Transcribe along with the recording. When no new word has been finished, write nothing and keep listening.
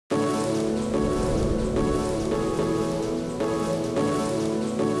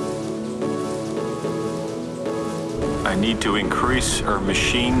I need to increase our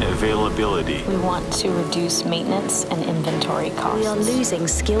machine availability. We want to reduce maintenance and inventory costs. We are losing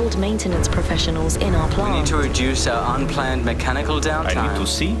skilled maintenance professionals in our plant. We need to reduce our unplanned mechanical downtime. I need to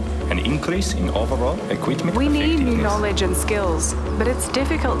see an increase in overall equipment We need new effectiveness. knowledge and skills, but it's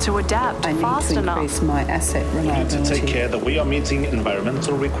difficult to adapt fast enough. I need to increase my asset reliability. We need to take care that we are meeting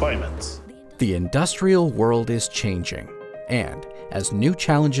environmental requirements. The industrial world is changing, and as new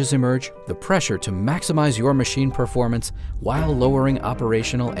challenges emerge, the pressure to maximize your machine performance while lowering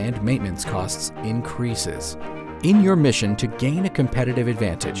operational and maintenance costs increases. In your mission to gain a competitive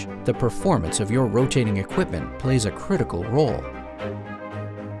advantage, the performance of your rotating equipment plays a critical role.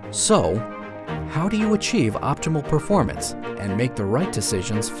 So, how do you achieve optimal performance and make the right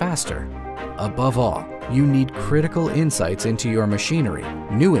decisions faster? Above all, you need critical insights into your machinery,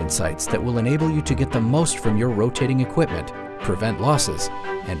 new insights that will enable you to get the most from your rotating equipment, prevent losses,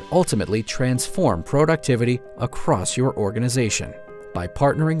 and ultimately transform productivity across your organization. By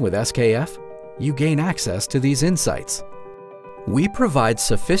partnering with SKF, you gain access to these insights. We provide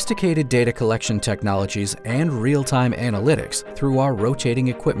sophisticated data collection technologies and real-time analytics through our rotating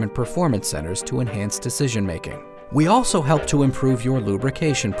equipment performance centers to enhance decision-making. We also help to improve your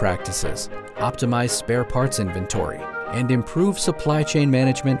lubrication practices, optimize spare parts inventory, and improve supply chain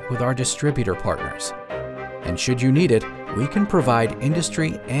management with our distributor partners. And should you need it, we can provide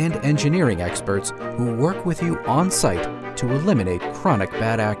industry and engineering experts who work with you on-site to eliminate chronic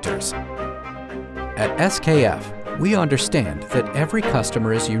bad actors. At SKF, we understand that every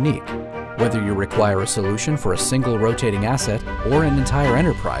customer is unique. Whether you require a solution for a single rotating asset or an entire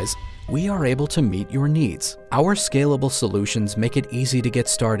enterprise, we are able to meet your needs. Our scalable solutions make it easy to get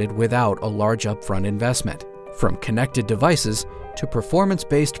started without a large upfront investment. From connected devices to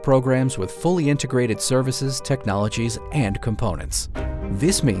performance-based programs with fully integrated services, technologies, and components.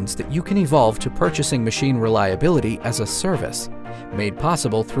 This means that you can evolve to purchasing machine reliability as a service, made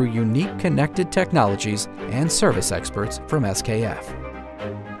possible through unique connected technologies and service experts from SKF.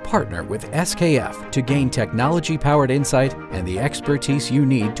 Partner with SKF to gain technology-powered insight and the expertise you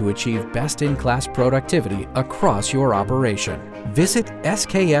need to achieve best-in-class productivity across your operation. Visit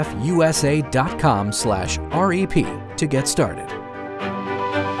skfusa.com/REP to get started.